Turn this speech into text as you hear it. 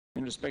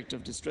in respect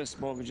of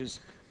distressed mortgages.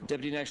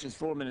 Deputy Nash has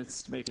 4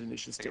 minutes to make an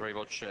initial Thank you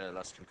statement. very much,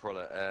 Last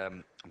Concurla.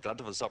 I'm glad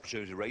to have this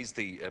opportunity to raise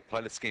the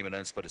pilot scheme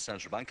announced by the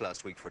Central Bank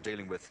last week for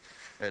dealing with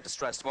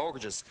distressed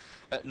mortgages.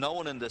 No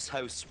one in this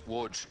House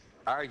would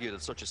argue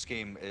that such a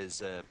scheme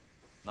is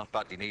not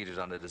badly needed,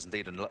 and it is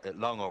indeed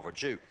long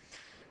overdue.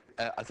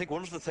 I think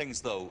one of the things,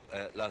 though,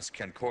 Last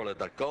Concurla,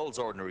 that galls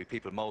ordinary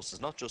people most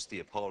is not just the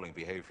appalling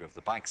behaviour of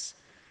the banks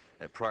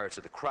prior to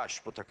the crash,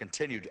 but their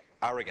continued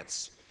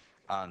arrogance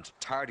and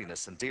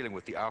tardiness in dealing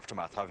with the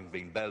aftermath, having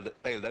been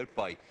bailed out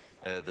by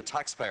the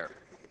taxpayer.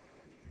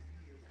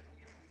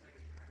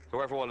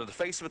 However, while in the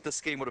face of it this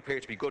scheme would appear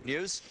to be good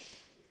news,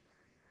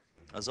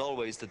 as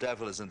always the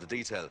devil is in the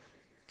detail.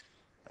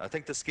 I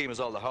think this scheme has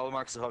all the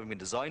hallmarks of having been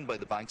designed by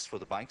the banks for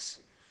the banks,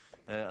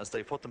 as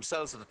they put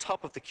themselves at the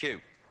top of the queue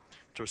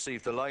to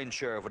receive the lion's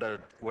share of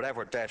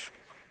whatever debt.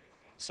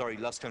 Sorry,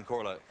 Last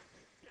Concurla,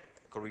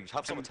 could we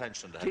have some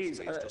attention in the House,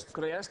 please?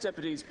 Could I ask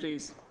deputies,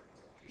 please?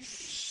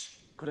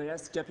 Could I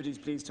ask deputies,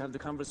 please, to have the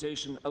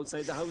conversation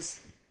outside the House?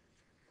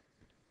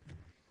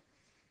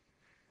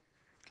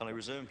 Can I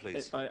resume,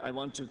 please? I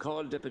want to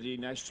call Deputy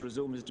Nash to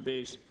resume his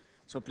debate.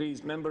 So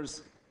please,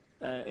 members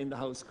in the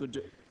House,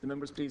 could the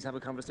members please have a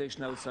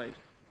conversation outside?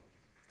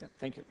 Yeah,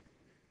 thank you.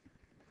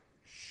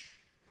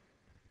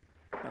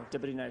 Now,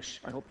 Deputy Nash,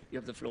 I hope you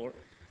have the floor.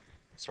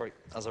 Sorry,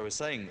 as I was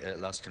saying,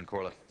 Last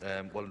Concurla,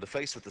 while in the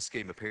face of the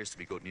scheme appears to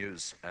be good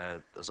news,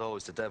 as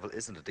always the devil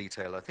is in the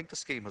detail. I think the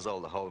scheme has all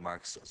the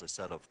hallmarks, as I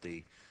said,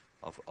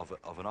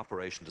 of an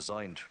operation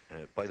designed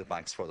by the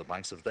banks for the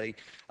banks.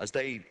 As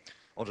they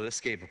under this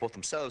scheme have put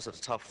themselves at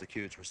the top of the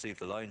queue to receive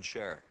the lion's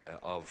share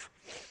of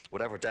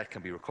whatever debt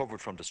can be recovered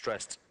from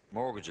distressed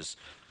mortgages,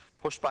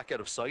 pushed back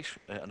out of sight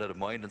and out of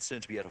mind, and soon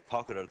to be out of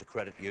pocket out of the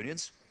credit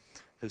unions,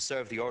 who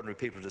serve the ordinary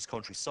people of this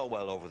country so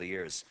well over the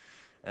years.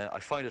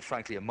 I find it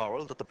frankly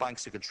immoral that the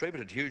banks who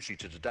contributed hugely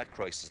to the debt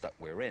crisis that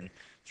we're in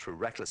through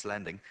reckless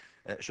lending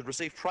should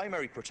receive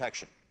primary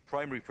protection,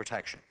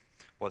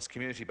 whilst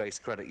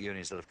community-based credit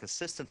unions that have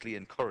consistently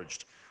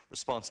encouraged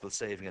responsible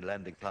saving and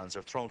lending plans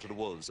are thrown to the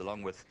wolves,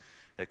 along with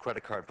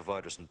credit card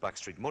providers and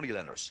backstreet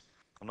moneylenders.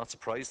 I'm not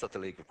surprised that the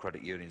League of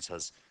Credit Unions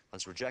has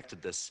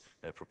rejected this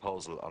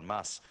proposal en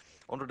masse.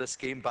 Under this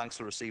scheme, banks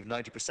will receive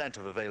 90%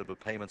 of available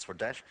payments for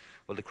debt,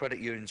 while the credit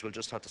unions will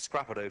just have to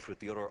scrap it out with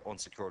the other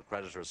unsecured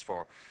creditors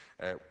for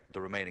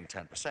the remaining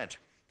 10%.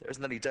 There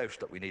isn't any doubt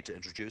that we need to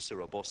introduce a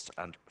robust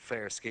and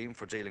fair scheme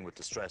for dealing with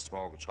distressed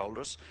mortgage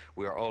holders.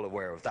 We are all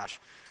aware of that.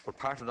 But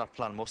part of that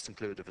plan must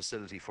include a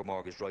facility for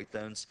mortgage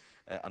write-downs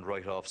and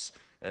write-offs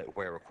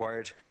where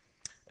required.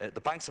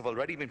 The banks have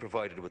already been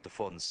provided with the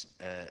funds,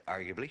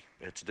 arguably,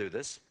 to do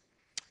this.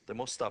 They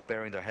must stop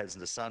burying their heads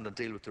in the sand and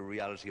deal with the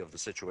reality of the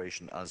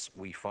situation as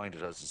we find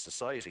it as a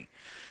society.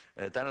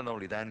 Then and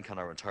only then can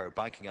our entire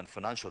banking and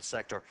financial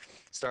sector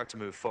start to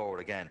move forward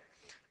again.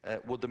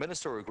 Would the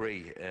Minister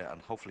agree, and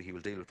hopefully he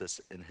will deal with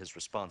this in his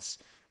response,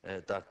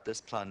 that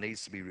this plan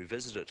needs to be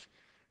revisited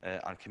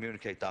and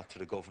communicate that to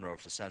the Governor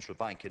of the Central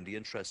Bank in the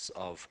interests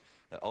of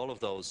all of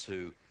those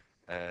who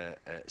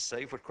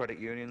save with credit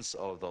unions,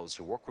 all of those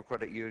who work with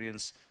credit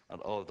unions, and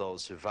all of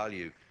those who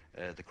value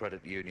the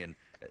credit union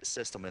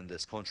system in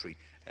this country,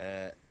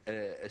 a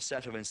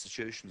set of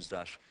institutions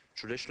that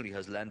traditionally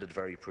has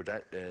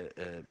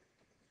been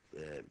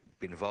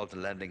involved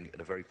in lending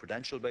on a very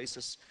prudential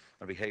basis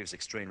and behaves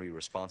extremely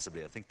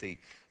responsibly. I think the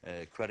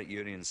credit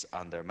unions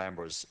and their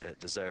members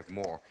deserve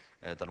more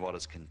than what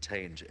is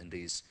contained in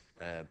these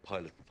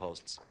pilot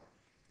proposals.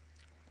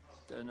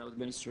 Now the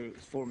Minister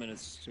has 4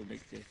 minutes to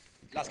make the...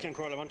 Last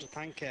Concurla, I want to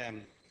thank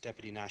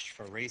Deputy Nash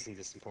for raising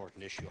this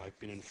important issue. I've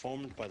been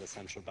informed by the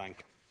Central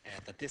Bank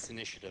that this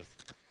initiative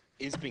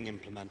is being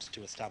implemented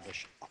to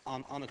establish,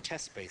 on a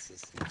test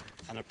basis,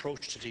 an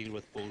approach to deal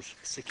with both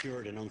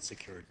secured and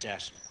unsecured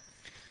debt.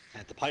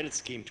 The pilot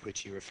scheme to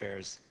which he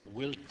refers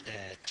will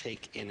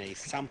take in a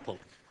sample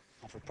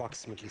of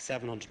approximately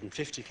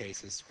 750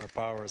 cases where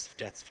borrowers have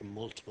debts from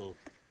multiple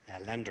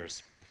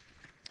lenders.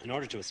 In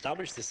order to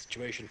establish this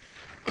situation,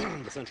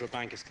 the Central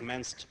Bank has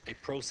commenced a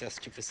process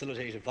to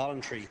facilitate a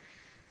voluntary,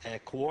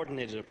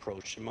 coordinated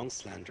approach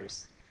amongst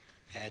lenders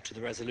to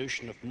the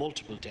resolution of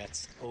multiple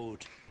debts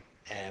owed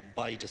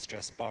by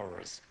distressed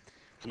borrowers.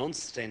 An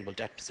unsustainable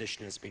debt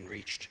position has been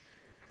reached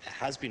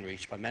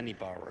by many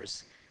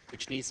borrowers,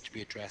 which needs to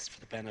be addressed for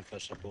the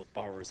benefit of both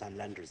borrowers and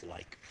lenders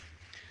alike.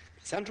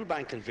 The Central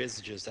Bank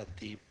envisages that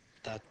the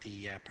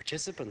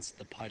participants in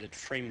the pilot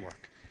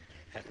framework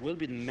will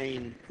be the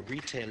main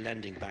retail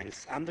lending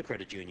banks and the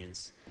credit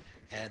unions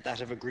that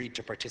have agreed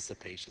to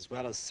participate, as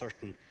well as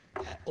certain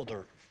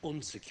other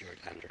unsecured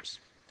lenders.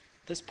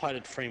 This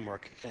pilot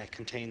framework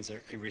contains a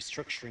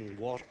restructuring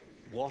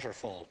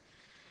waterfall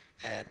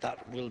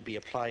that will be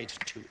applied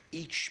to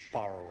each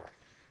borrower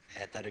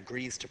that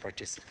agrees to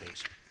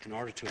participate in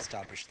order to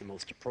establish the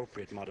most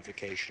appropriate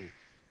modification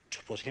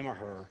to put him or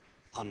her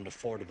on an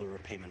affordable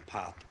repayment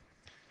path.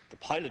 The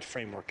pilot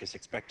framework is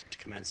expected to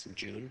commence in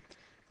June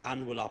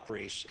and will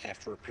operate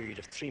for a period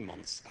of 3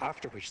 months,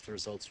 after which the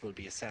results will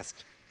be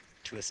assessed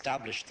to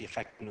establish the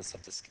effectiveness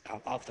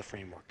of the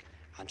framework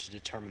and to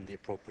determine the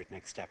appropriate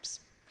next steps.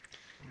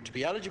 To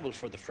be eligible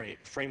for the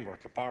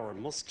framework, a borrower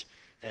must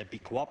be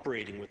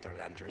cooperating with their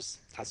lenders,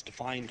 as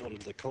defined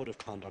under the Code of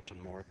Conduct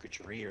on Mortgage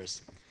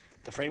Arrears.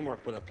 The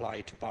framework will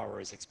apply to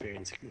borrowers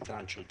experiencing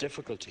financial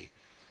difficulty,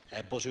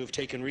 but who have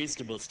taken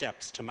reasonable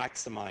steps to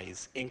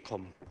maximise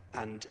income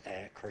and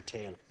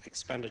curtail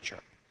expenditure.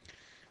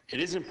 It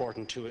is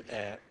important to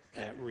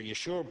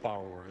reassure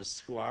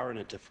borrowers who are in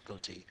a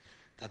difficulty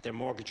that their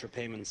mortgage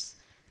repayments,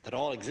 that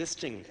all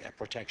existing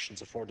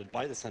protections afforded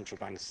by the Central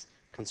Bank's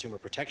Consumer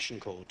Protection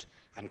Code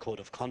and Code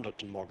of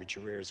Conduct in Mortgage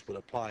Arrears will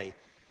apply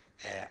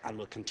and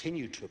will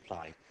continue to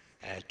apply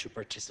to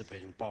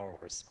participating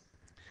borrowers.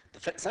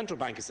 The Central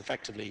Bank is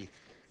effectively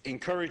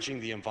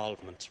encouraging the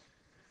involvement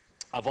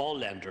of all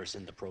lenders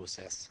in the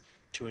process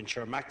to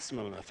ensure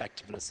maximum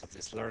effectiveness of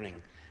this learning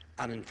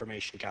and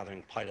information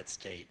gathering pilot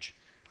stage,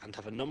 and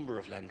have a number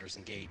of lenders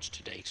engaged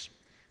to date.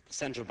 The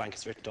Central Bank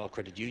has written to all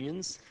credit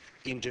unions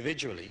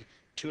individually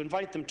to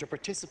invite them to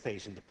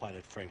participate in the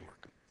pilot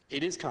framework.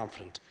 It is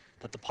confident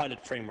that the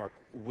pilot framework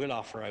will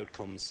offer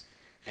outcomes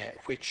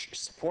which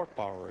support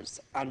borrowers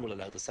and will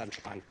allow the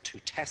Central Bank to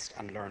test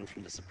and learn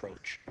from this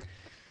approach.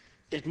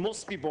 It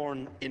must be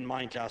borne in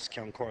mind,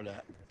 Ceann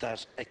Comhairle,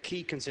 that a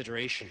key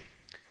consideration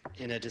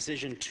in a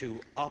decision to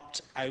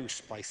opt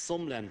out by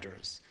some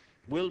lenders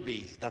will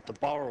be that the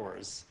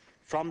borrowers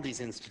from these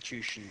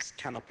institutions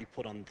cannot be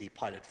put on the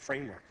pilot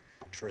framework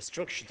to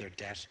restructure their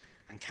debt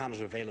and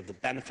cannot avail of the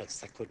benefits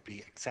that could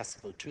be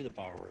accessible to the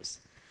borrowers.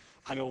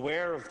 I'm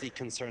aware of the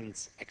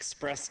concerns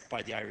expressed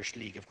by the Irish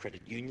League of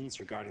Credit Unions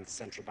regarding the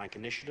Central Bank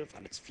initiative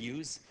and its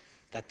views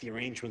that the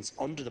arrangements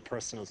under the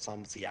Personal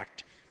Solvency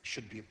Act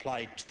should be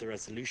applied to the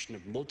resolution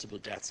of multiple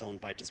debts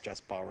owned by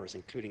distressed borrowers,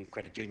 including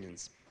credit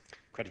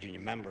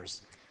union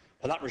members.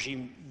 While that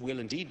regime will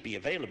indeed be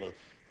available,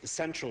 the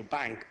Central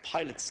Bank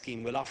pilot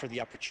scheme will offer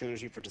the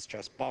opportunity for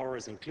distressed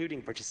borrowers,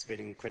 including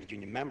participating credit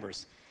union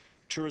members,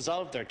 to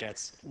resolve their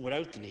debts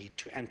without the need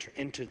to enter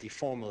into the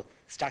formal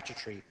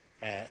statutory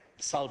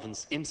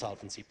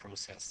insolvency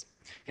process.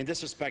 In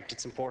this respect,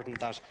 it's important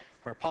that,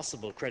 where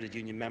possible, credit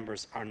union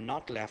members are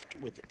not left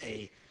with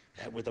a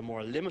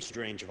more limited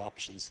range of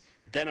options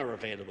than are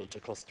available to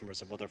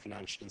customers of other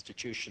financial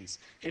institutions.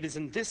 It is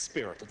in this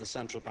spirit that the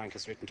Central Bank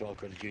has written to all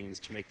credit unions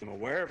to make them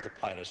aware of the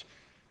pilot,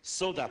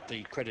 so that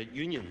the credit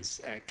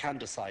unions can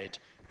decide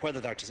whether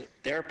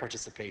their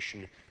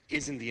participation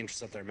is in the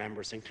interest of their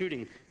members,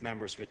 including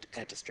members with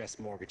distressed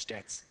mortgage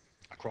debts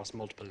across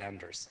multiple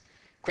lenders.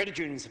 Credit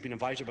unions have been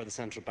invited by the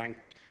Central Bank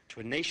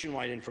to a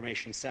nationwide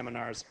information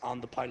seminars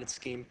on the pilot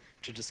scheme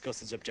to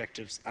discuss its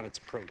objectives and its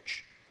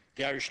approach.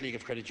 The Irish League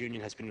of Credit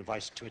Union has been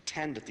invited to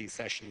attend at these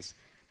sessions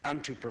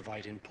and to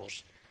provide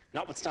input.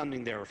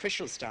 Notwithstanding their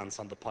official stance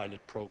on the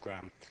pilot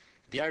programme,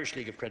 the Irish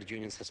League of Credit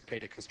Unions has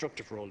played a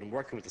constructive role in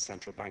working with the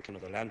Central Bank and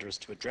other lenders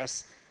to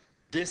address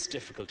this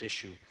difficult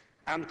issue,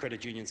 and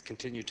credit unions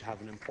continue to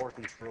have an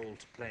important role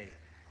to play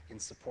in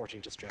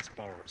supporting distressed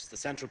borrowers. The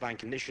Central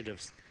Bank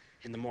initiatives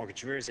in the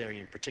mortgage arrears area,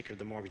 in particular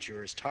the mortgage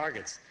arrears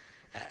targets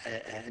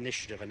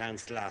initiative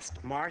announced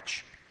last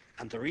March,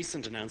 and the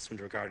recent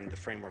announcement regarding the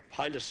framework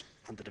pilot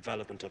and the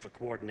development of a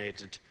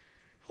coordinated,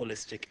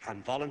 holistic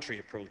and voluntary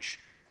approach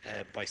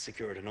by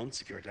secured and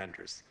unsecured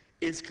lenders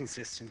is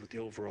consistent with the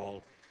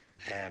overall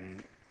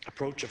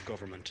approach of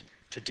government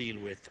to deal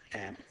with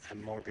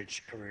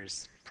mortgage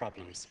arrears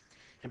problems.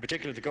 In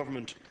particular, the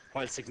government,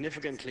 while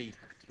significantly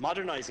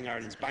modernising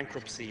Ireland's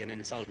bankruptcy and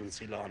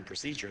insolvency law and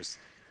procedures,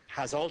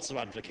 has also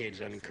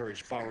advocated and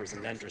encouraged borrowers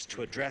and lenders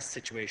to address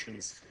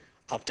situations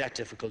of debt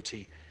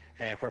difficulty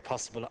where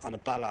possible on a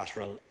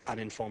bilateral and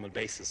informal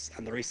basis,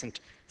 and the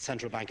recent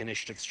Central Bank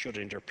initiatives should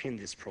underpin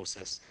this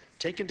process.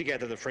 Taken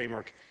together, the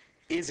framework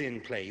is in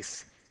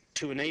place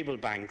to enable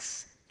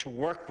banks to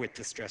work with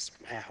distressed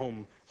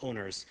home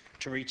owners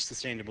to reach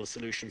sustainable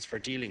solutions for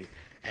dealing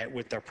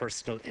with their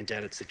personal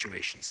indebted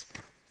situations.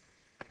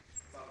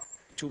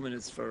 2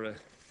 minutes for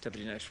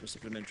Deputy Nash for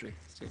supplementary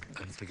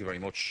statement. Thank you very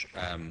much,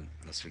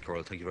 Mr.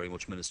 Corral. Thank you very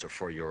much, Minister,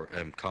 for your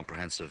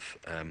comprehensive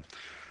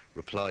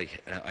reply.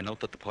 I note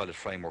that the pilot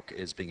framework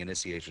is being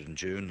initiated in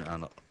June,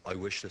 and I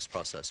wish this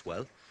process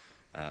well.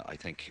 I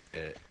think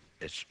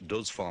it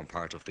does form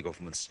part of the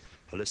government's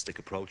holistic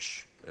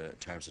approach in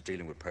terms of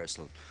dealing with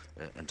personal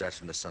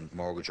indebtedness and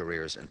mortgage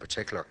arrears in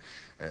particular,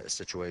 a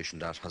situation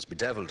that has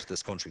bedevilled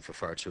this country for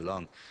far too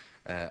long.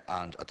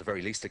 And at the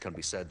very least, it can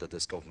be said that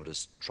this government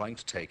is trying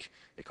to take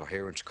a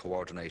coherent,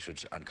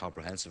 coordinated and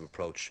comprehensive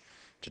approach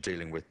to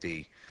dealing with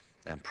the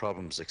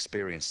problems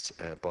experienced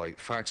by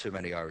far too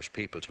many Irish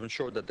people, to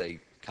ensure that they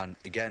can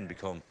again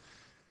become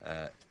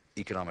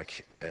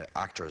economic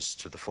actors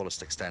to the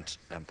fullest extent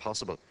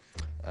possible.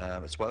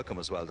 It's welcome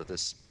as well that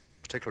this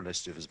particular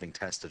initiative is being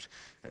tested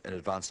in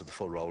advance of the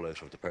full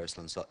rollout of the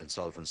personal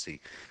insolvency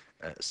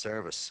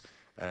service.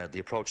 The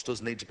approach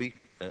does need to be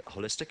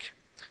holistic,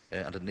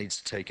 and it needs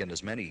to take in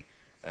as many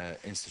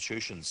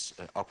institutions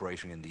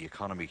operating in the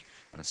economy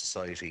and in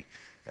society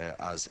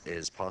as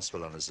is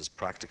possible and as is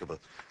practicable.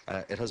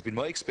 It has been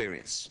my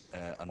experience,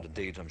 and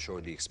indeed I'm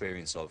sure the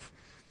experience of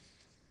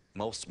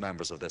most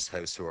members of this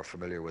House who are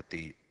familiar with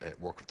the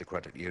work of the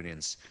credit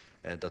unions,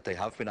 that they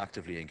have been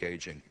actively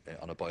engaging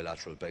on a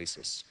bilateral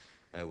basis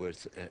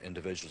with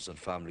individuals and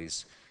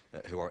families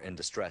who are in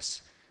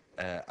distress.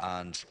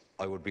 And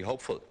I would be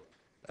hopeful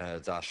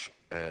that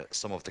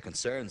some of the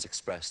concerns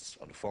expressed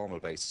on a formal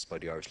basis by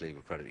the Irish League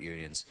of Credit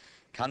Unions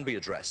can be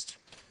addressed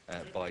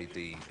by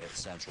the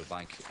Central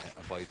Bank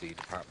and by the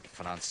Department of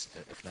Finance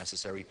if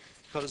necessary,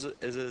 because it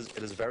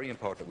is very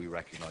important that we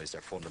recognise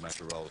their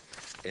fundamental role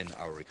in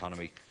our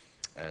economy,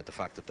 the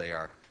fact that they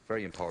are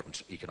very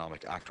important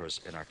economic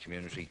actors in our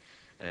community,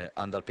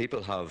 and that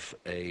people have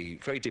a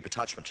very deep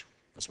attachment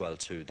as well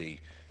to the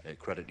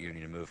credit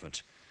union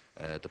movement.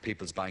 The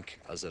People's Bank,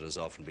 as it has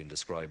often been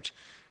described,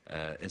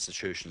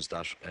 institutions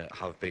that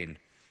have been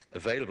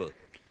available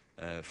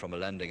from a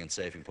lending and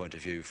saving point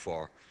of view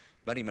for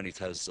many, many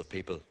thousands of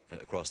people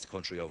across the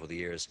country over the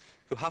years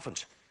who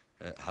haven't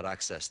had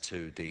access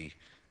to the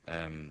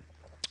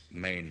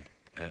main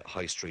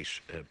high street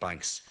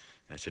banks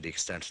to the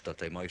extent that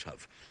they might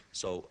have.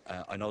 So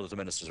I know that the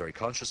Minister is very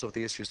conscious of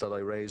the issues that I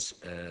raise.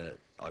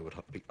 I would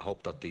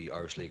hope that the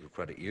Irish League of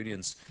Credit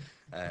Unions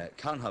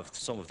can have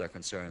some of their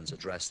concerns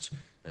addressed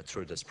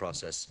through this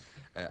process,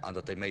 and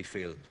that they may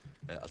feel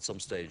at some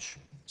stage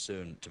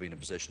soon to be in a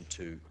position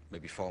to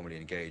maybe formally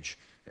engage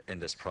in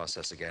this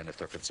process again if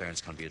their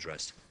concerns can be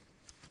addressed.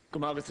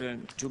 Come on,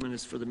 2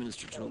 minutes for the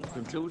Minister to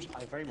conclude.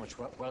 I very much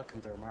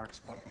welcome the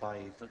remarks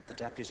by the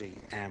Deputy.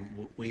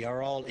 We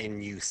are all in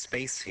new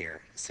space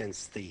here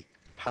since the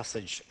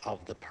passage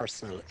of the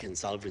personal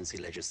insolvency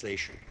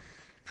legislation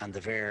and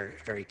the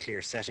very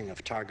clear setting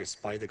of targets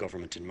by the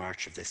government in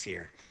March of this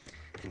year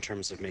in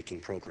terms of making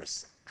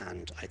progress.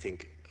 And I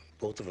think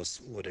both of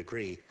us would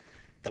agree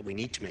that we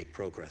need to make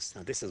progress.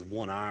 Now, this is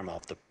one arm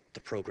of the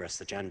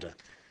progress agenda,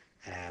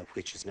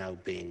 which is now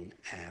being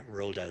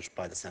rolled out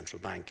by the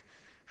Central Bank.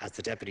 As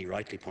the Deputy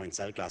rightly points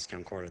out,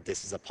 Glasgow Quarter,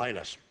 this is a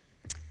pilot,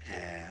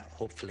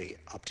 hopefully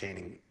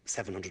obtaining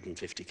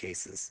 750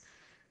 cases.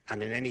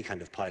 And in any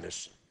kind of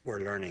pilot,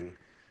 we're learning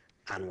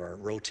and we're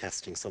road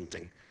testing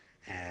something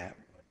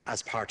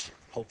as part,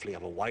 hopefully,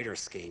 of a wider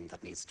scheme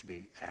that needs to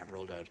be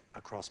rolled out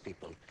across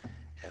people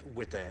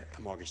with a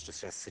mortgage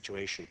distress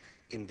situation.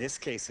 In this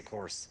case, of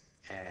course,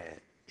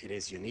 it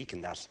is unique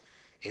in that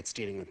it's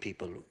dealing with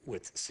people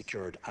with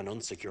secured and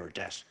unsecured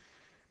debt.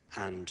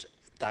 And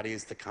that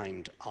is the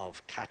kind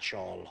of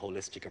catch-all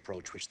holistic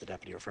approach which the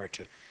Deputy referred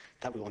to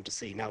that we want to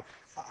see. Now,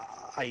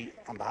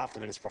 on behalf of the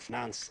Minister for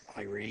Finance,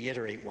 I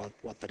reiterate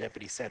what the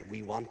Deputy said.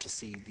 We want to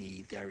see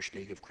the Irish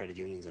League of Credit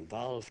Unions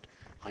involved.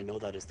 I know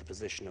that is the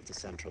position of the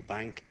Central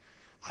Bank.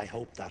 I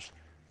hope that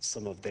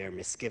some of their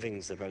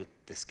misgivings about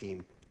the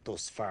scheme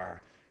thus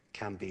far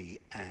can be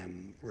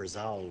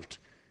resolved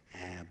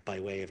by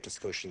way of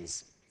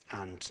discussions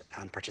and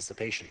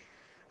participation.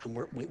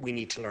 And we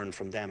need to learn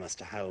from them as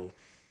to how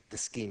the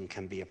scheme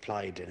can be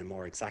applied in a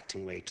more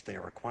exacting way to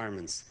their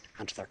requirements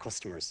and to their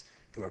customers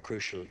who are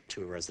crucial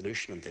to a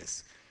resolution of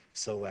this.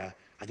 So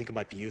I think it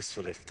might be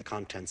useful if the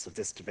contents of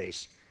this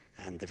debate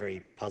and the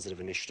very positive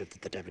initiative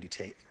that the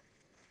Deputy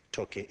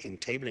took in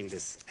tabling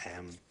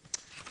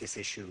this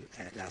issue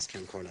last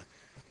Corla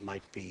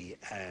might be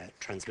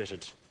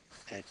transmitted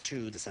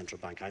to the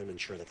Central Bank. I will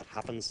ensure that that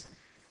happens.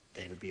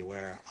 They will be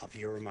aware of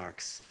your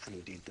remarks and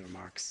indeed the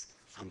remarks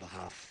on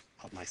behalf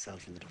of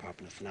myself and the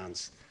Department of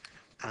Finance,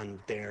 and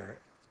their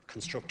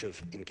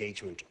constructive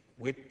engagement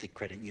with the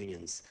credit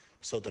unions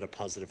so that a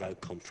positive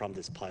outcome from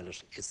this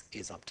pilot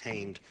is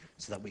obtained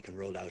so that we can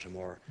roll out a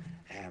more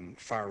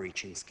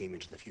far-reaching scheme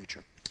into the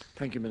future.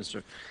 Thank you,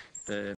 Minister.